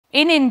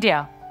In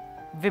India,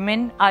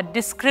 women are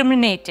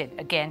discriminated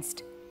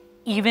against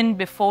even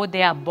before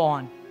they are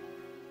born.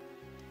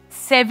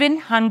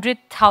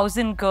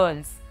 700,000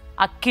 girls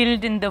are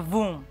killed in the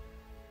womb,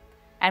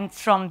 and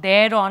from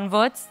there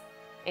onwards,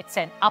 it's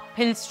an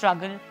uphill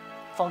struggle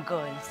for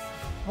girls.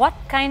 What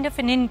kind of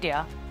an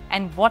India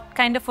and what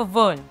kind of a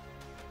world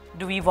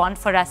do we want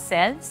for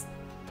ourselves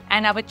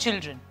and our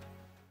children?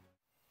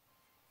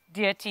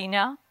 Dear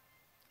Tina,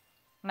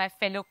 my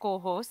fellow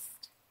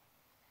co-host,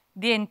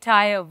 the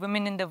entire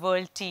Women in the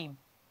World team,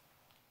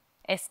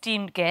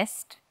 esteemed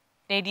guest,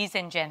 ladies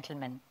and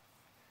gentlemen.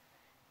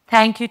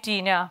 Thank you,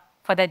 Tina,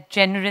 for that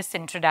generous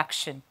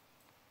introduction.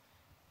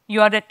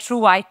 You are a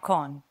true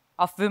icon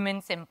of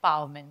women's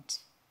empowerment.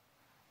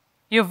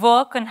 Your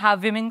work on how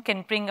women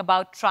can bring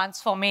about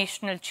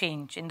transformational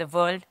change in the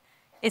world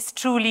is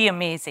truly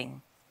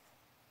amazing.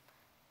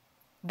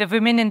 The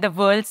Women in the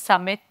World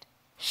Summit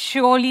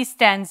surely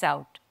stands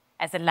out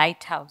as a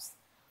lighthouse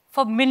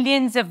for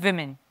millions of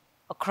women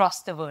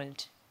across the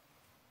world.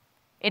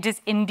 It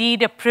is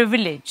indeed a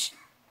privilege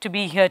to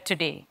be here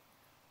today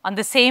on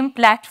the same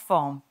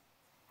platform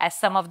as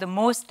some of the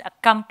most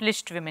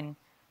accomplished women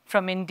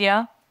from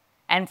India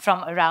and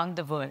from around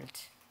the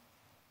world.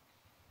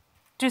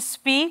 To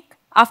speak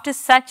after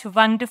such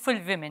wonderful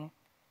women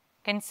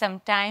can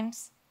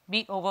sometimes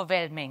be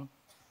overwhelming,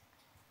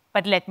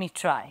 but let me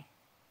try.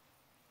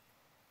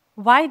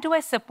 Why do I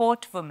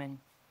support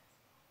women?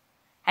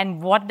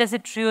 And what does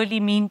it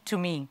really mean to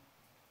me?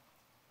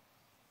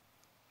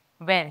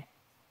 Well,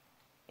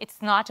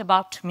 it's not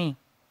about me.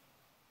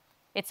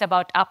 It's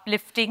about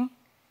uplifting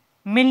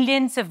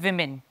millions of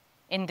women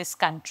in this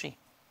country.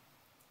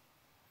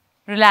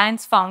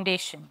 Reliance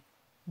Foundation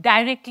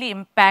directly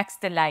impacts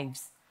the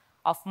lives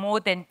of more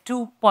than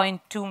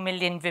 2.2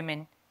 million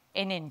women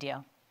in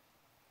India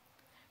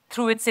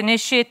through its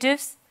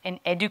initiatives in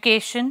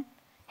education,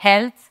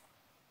 health,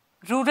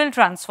 rural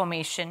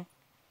transformation,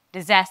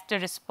 disaster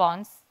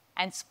response,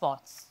 and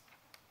sports.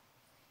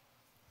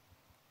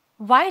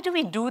 Why do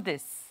we do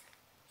this?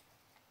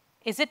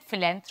 Is it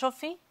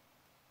philanthropy?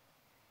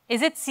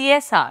 Is it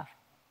CSR?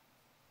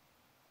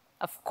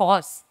 Of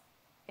course,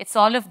 it's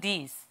all of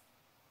these,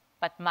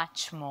 but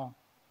much more.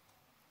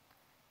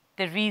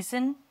 The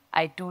reason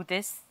I do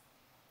this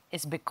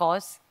is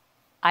because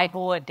I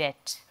owe a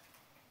debt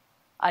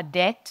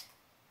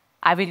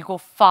I will go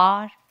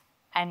far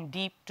and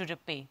deep to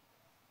repay.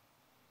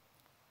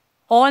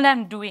 All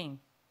I'm doing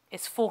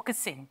is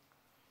focusing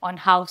on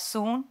how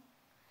soon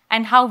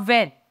and how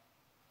well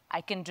I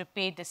can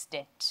repay this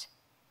debt.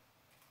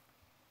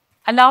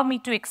 Allow me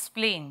to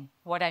explain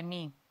what I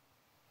mean.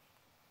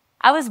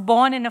 I was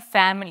born in a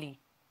family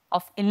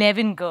of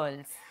 11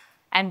 girls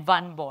and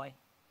 1 boy,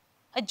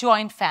 a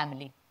joint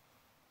family.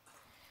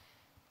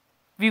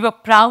 We were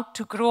proud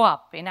to grow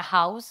up in a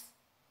house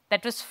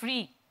that was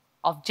free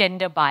of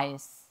gender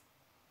bias.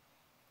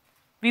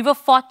 We were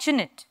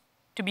fortunate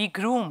to be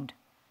groomed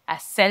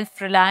as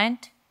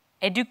self-reliant,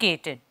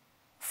 educated,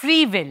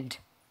 free-willed,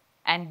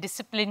 and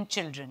disciplined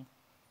children.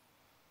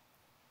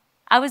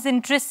 I was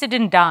interested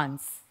in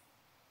dance,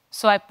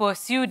 so I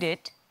pursued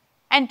it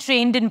and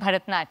trained in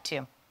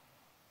Bharatanatyam.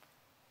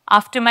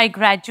 After my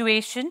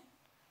graduation,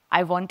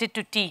 I wanted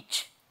to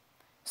teach,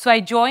 so I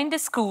joined a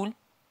school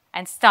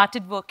and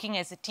started working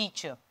as a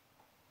teacher.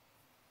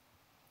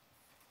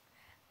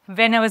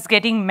 When I was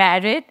getting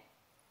married,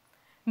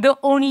 the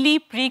only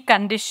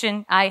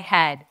precondition I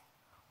had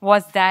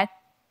was that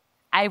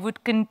I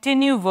would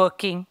continue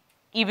working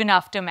even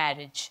after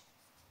marriage.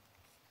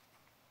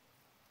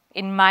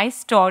 In my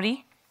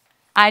story,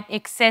 I had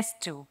access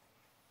to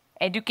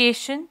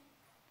education,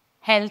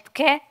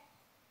 healthcare,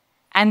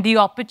 and the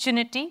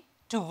opportunity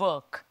to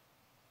work.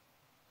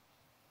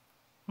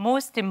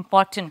 Most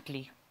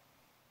importantly,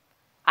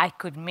 I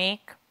could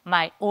make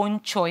my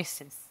own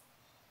choices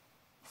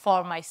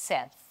for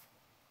myself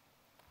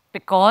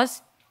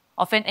because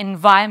of an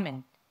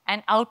environment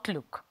and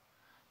outlook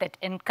that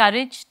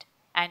encouraged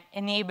and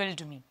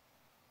enabled me.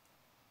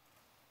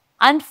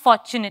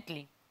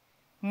 Unfortunately,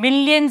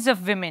 millions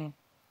of women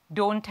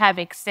don't have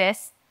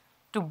access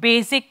to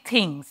basic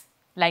things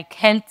like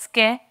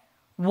healthcare,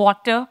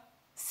 water,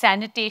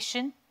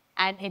 sanitation,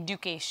 and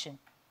education.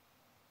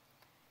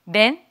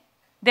 Then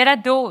there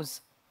are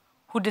those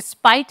who,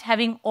 despite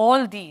having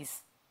all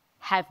these,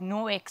 have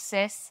no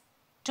access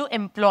to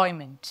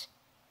employment.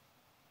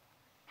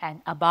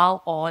 And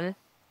above all,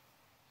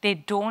 they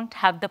don't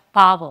have the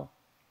power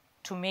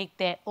to make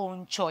their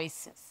own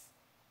choices.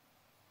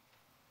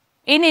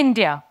 In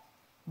India,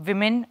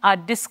 women are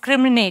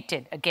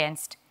discriminated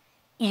against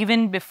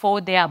even before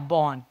they are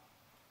born.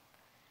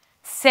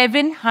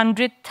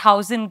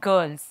 700,000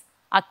 girls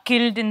are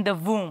killed in the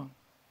womb,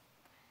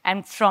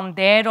 and from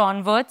there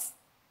onwards,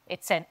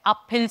 it's an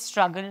uphill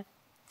struggle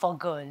for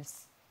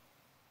girls.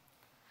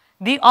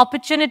 The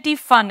opportunity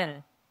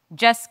funnel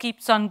just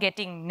keeps on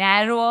getting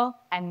narrower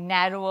and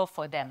narrower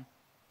for them.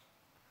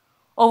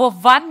 Over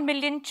 1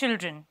 million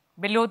children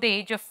below the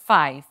age of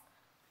 5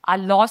 are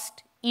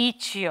lost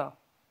each year,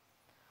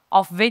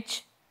 of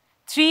which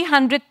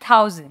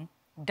 300,000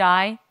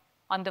 die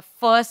on the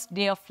first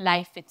day of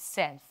life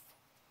itself.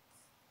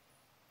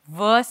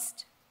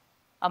 Worst,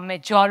 a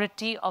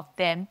majority of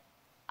them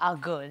are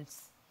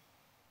girls.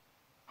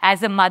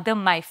 As a mother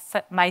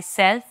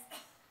myself,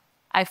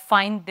 I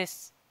find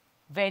this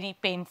very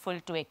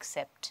painful to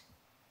accept.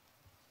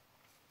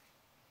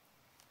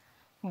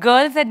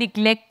 Girls are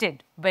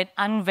neglected when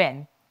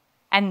unwell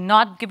and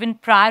not given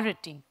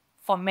priority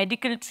for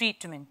medical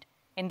treatment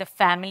in the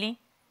family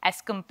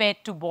as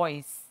compared to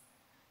boys,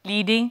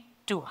 leading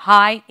to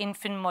high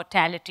infant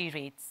mortality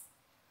rates.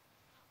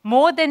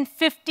 More than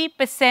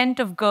 50%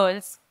 of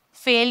girls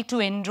fail to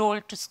enroll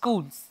to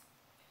schools.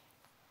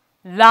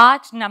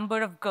 Large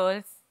number of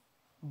girls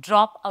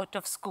drop out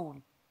of school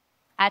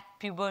at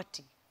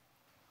puberty.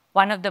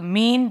 One of the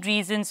main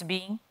reasons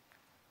being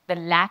the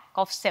lack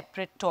of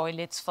separate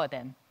toilets for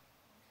them.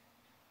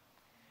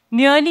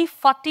 Nearly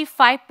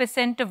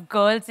 45% of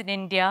girls in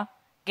India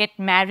get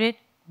married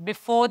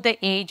before the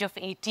age of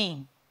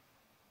 18.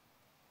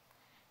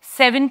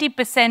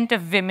 70%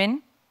 of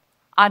women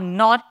are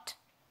not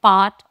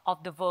part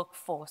of the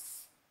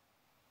workforce.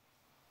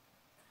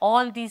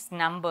 All these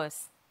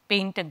numbers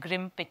paint a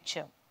grim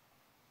picture.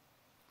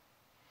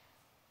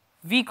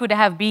 We could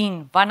have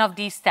been one of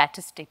these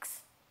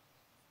statistics.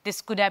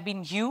 This could have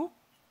been you,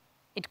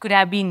 it could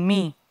have been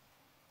me.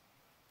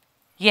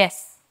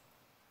 Yes,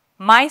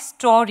 my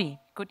story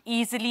could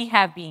easily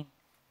have been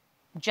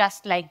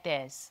just like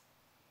theirs.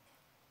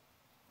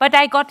 But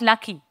I got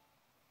lucky.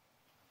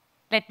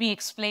 Let me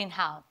explain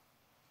how.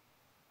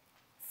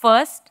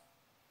 First,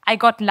 I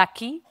got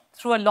lucky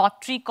through a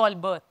lottery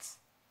called births.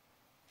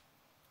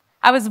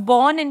 I was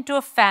born into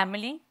a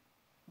family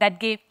that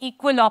gave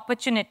equal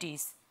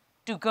opportunities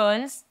to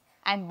girls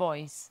and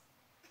boys.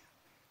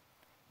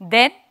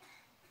 Then,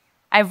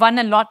 I won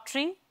a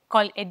lottery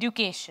called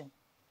education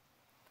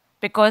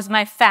because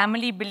my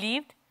family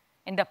believed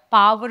in the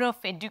power of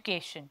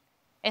education,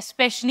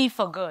 especially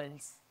for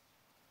girls.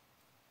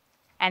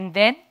 And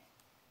then,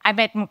 I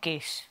met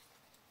Mukesh.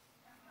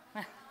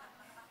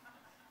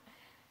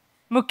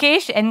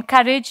 Mukesh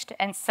encouraged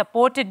and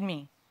supported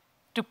me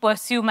to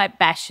pursue my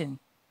passion,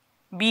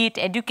 be it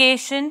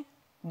education,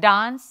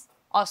 dance,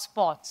 or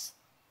sports.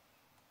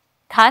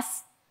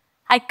 Thus,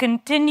 I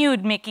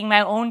continued making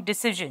my own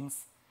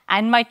decisions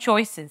and my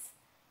choices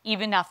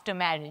even after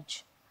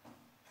marriage.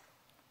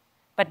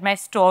 But my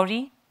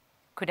story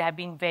could have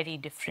been very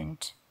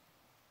different.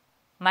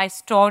 My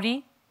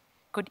story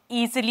could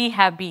easily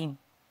have been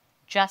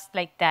just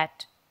like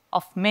that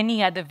of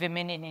many other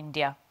women in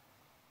India.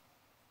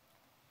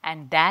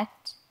 And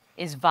that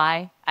is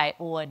why I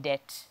owe a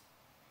debt.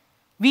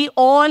 We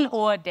all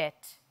owe a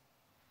debt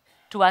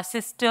to our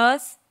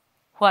sisters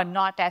who are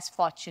not as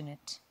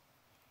fortunate.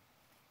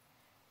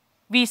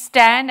 We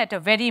stand at a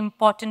very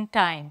important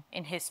time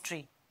in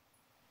history,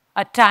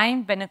 a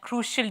time when a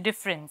crucial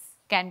difference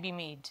can be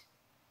made.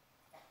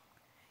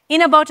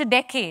 In about a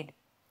decade,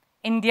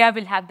 India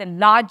will have the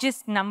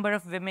largest number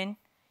of women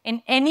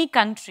in any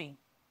country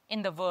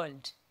in the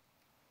world.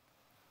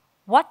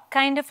 What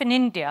kind of an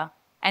India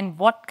and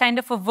what kind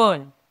of a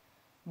world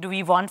do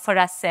we want for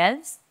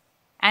ourselves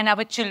and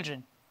our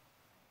children?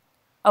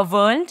 A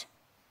world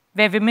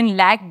where women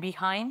lag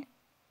behind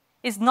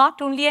is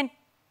not only an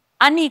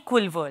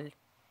unequal world,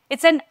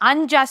 it's an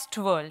unjust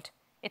world,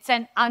 it's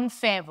an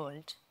unfair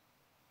world.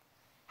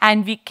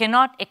 And we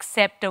cannot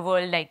accept a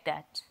world like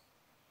that.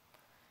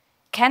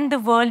 Can the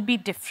world be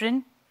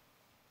different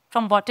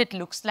from what it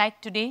looks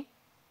like today?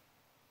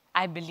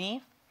 I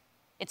believe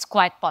it's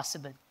quite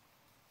possible.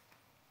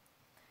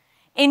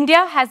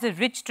 India has a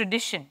rich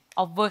tradition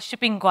of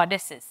worshipping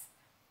goddesses.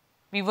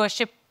 We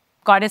worship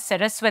Goddess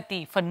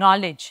Saraswati for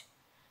knowledge,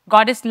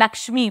 Goddess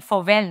Lakshmi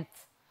for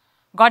wealth,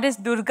 Goddess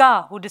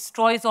Durga who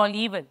destroys all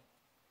evil.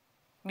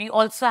 We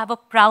also have a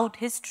proud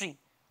history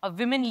of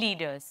women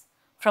leaders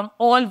from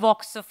all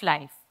walks of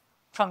life,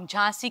 from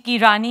Jhansi Ki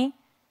Rani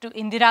to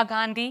Indira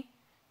Gandhi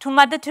to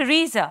Mother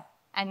Teresa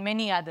and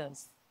many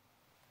others.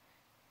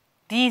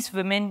 These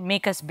women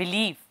make us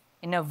believe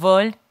in a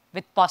world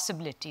with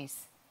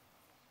possibilities.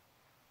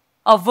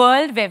 A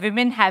world where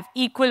women have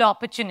equal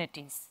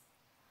opportunities.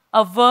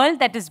 A world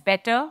that is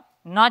better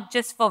not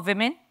just for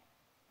women,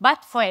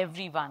 but for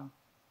everyone.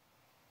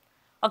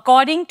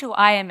 According to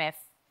IMF,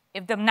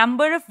 if the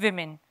number of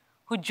women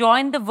who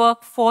join the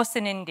workforce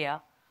in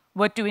India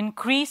were to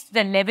increase to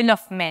the level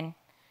of men,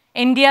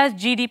 India's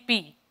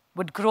GDP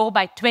would grow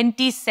by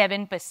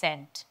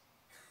 27%.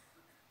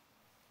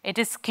 It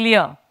is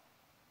clear,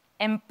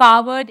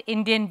 empowered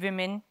Indian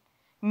women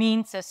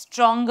means a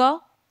stronger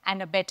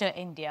and a better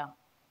India.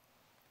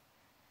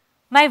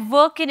 My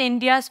work in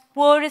India's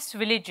poorest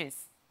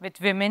villages with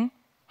women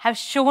have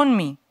shown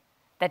me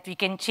that we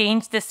can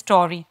change the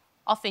story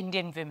of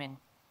Indian women.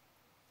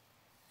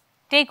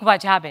 Take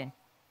Wajhaben.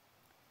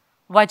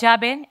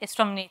 Wajhaben is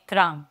from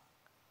Netrang,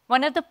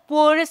 one of the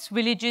poorest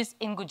villages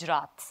in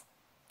Gujarat.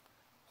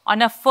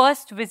 On our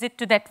first visit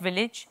to that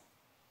village,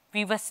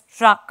 we were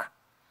struck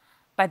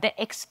by the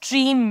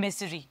extreme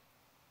misery.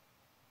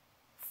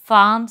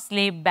 Farms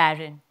lay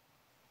barren.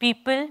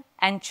 People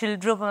and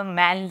children were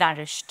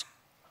malnourished.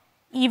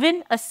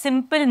 Even a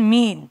simple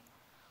meal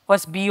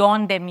was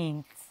beyond their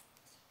means.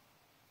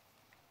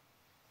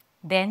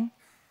 Then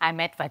I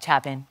met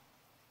Vajhaben.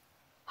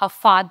 Her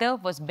father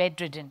was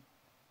bedridden,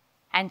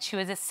 and she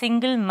was a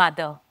single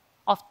mother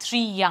of 3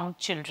 young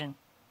children.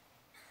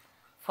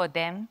 For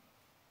them,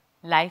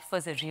 life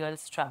was a real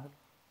struggle.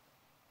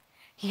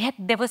 Yet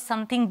there was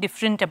something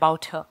different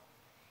about her.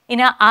 In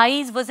her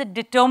eyes was a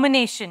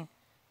determination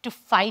to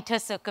fight her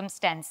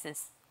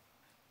circumstances.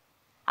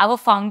 Our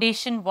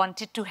foundation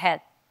wanted to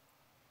help,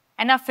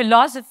 and our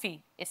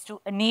philosophy is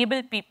to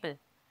enable people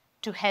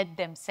to help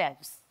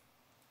themselves.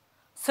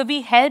 So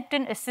we helped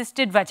and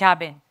assisted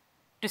Vajhaben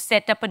to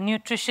set up a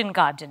nutrition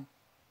garden.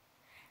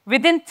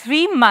 Within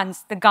 3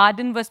 months, the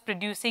garden was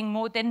producing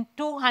more than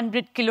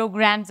 200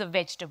 kilograms of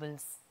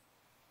vegetables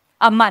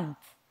a month.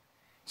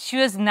 She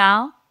was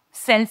now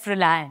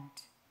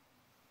self-reliant,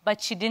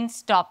 but she didn't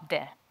stop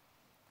there.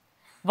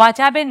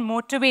 Vajhaben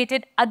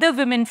motivated other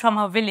women from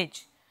her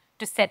village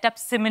to set up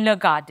similar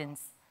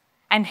gardens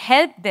and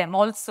helped them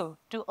also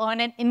to earn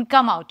an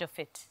income out of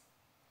it.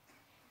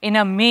 In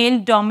a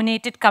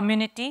male-dominated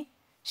community,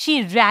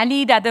 she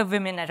rallied other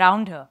women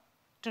around her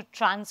to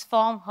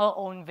transform her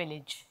own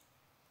village.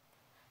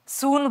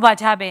 Soon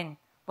Vajhaben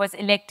was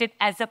elected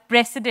as the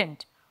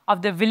president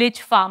of the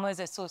Village Farmers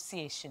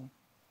Association.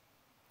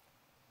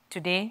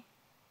 Today,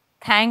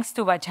 thanks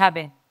to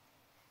Vajhaben,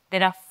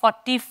 there are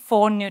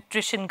 44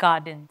 nutrition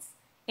gardens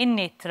in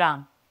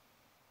Netram.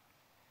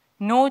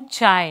 No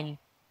child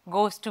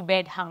goes to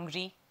bed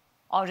hungry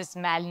or is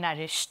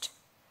malnourished.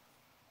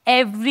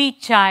 Every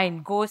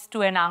child goes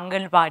to an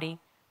Anganwadi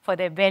for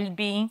their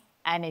well-being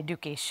and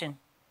education.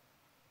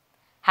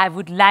 I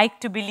would like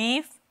to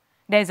believe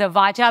there's a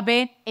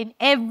Vajhaben in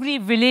every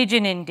village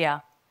in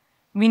India.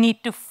 We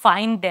need to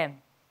find them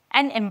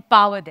and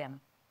empower them.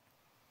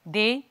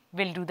 They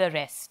will do the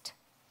rest.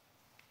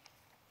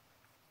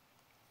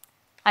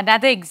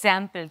 Another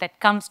example that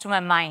comes to my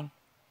mind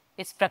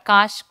is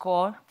Prakash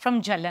Kaur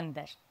from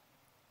Jalandhar.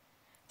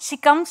 She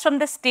comes from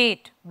the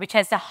state which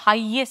has the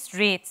highest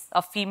rates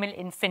of female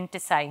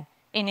infanticide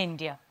in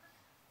India.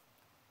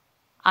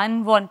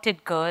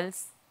 Unwanted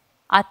girls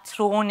are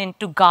thrown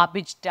into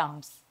garbage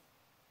dumps,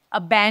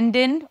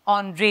 abandoned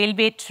on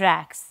railway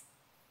tracks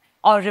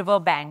or river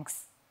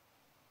banks.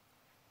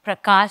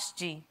 Prakash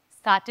ji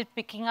started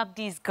picking up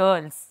these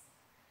girls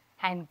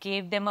and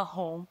gave them a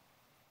home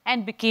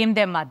and became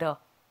their mother.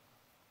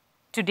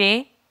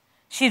 Today,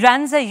 she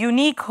runs a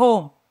unique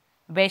home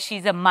where she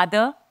is a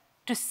mother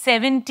to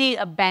 70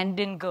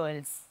 abandoned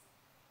girls.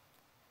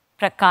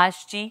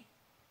 Prakash ji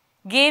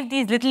gave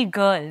these little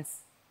girls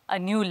a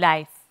new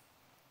life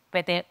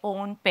where their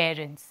own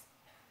parents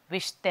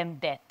wished them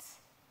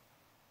death.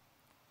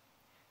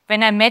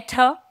 When I met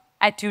her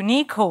at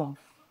Unique Home,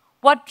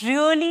 what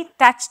really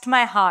touched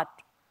my heart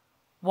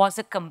was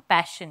a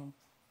compassion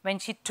when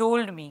she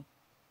told me,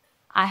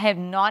 I have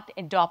not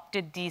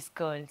adopted these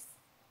girls.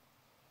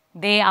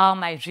 They are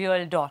my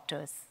real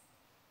daughters.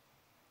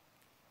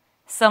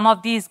 Some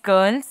of these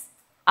girls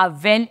are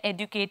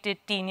well-educated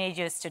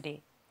teenagers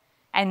today,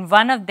 and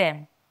one of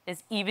them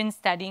is even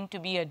studying to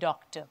be a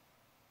doctor.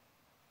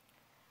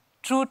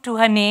 True to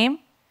her name,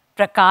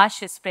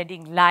 Prakash is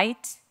spreading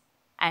light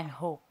and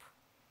hope.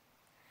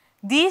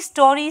 These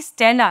stories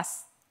tell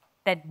us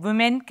that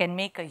women can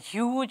make a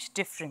huge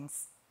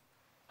difference.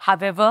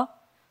 However,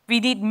 we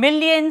need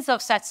millions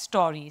of such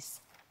stories.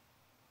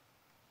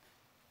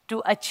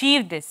 To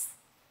achieve this,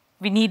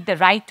 we need the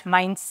right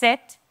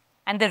mindset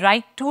and the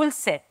right tool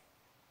set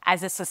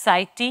as a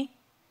society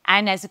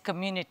and as a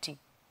community.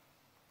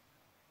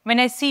 When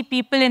I see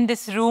people in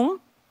this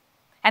room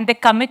and the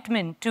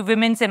commitment to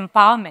women's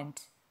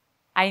empowerment,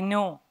 I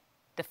know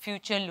the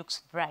future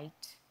looks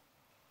bright.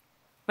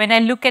 When I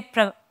look at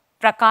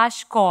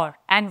Prakash Kaur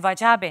and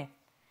Vajhaben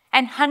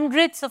and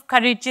hundreds of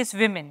courageous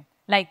women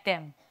like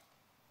them,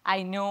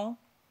 I know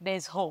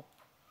there's hope.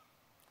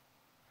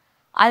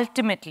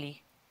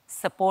 Ultimately,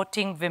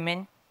 supporting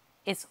women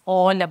is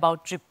all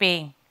about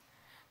repaying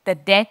the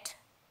debt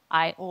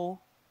I owe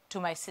to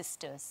my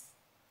sisters.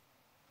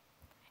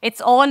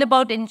 It's all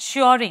about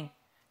ensuring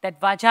that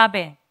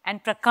Vajhaben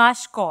and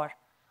Prakash Kaur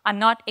are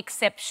not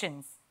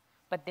exceptions,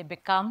 but they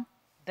become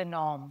the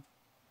norm.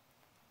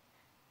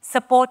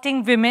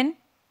 Supporting women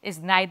is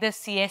neither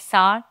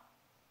CSR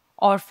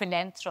or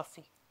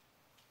philanthropy.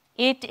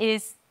 It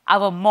is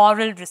our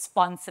moral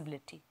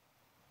responsibility.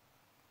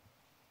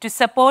 To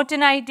support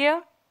an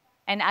idea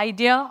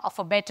of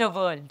a better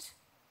world.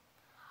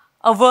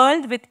 A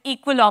world with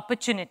equal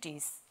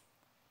opportunities.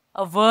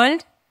 A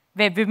world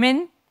where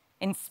women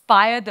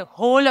inspire the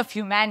whole of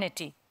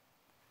humanity.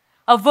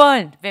 A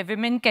world where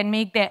women can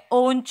make their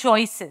own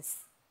choices.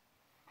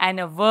 And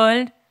a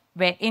world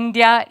where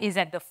India is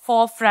at the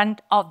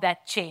forefront of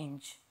that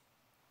change.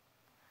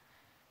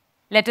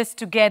 Let us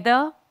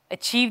together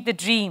achieve the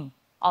dream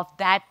of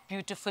that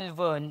beautiful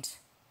world.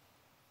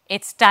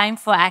 It's time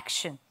for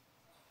action.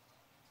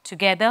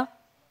 Together,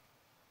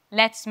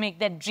 let's make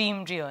that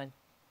dream real.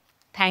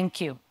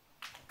 Thank you.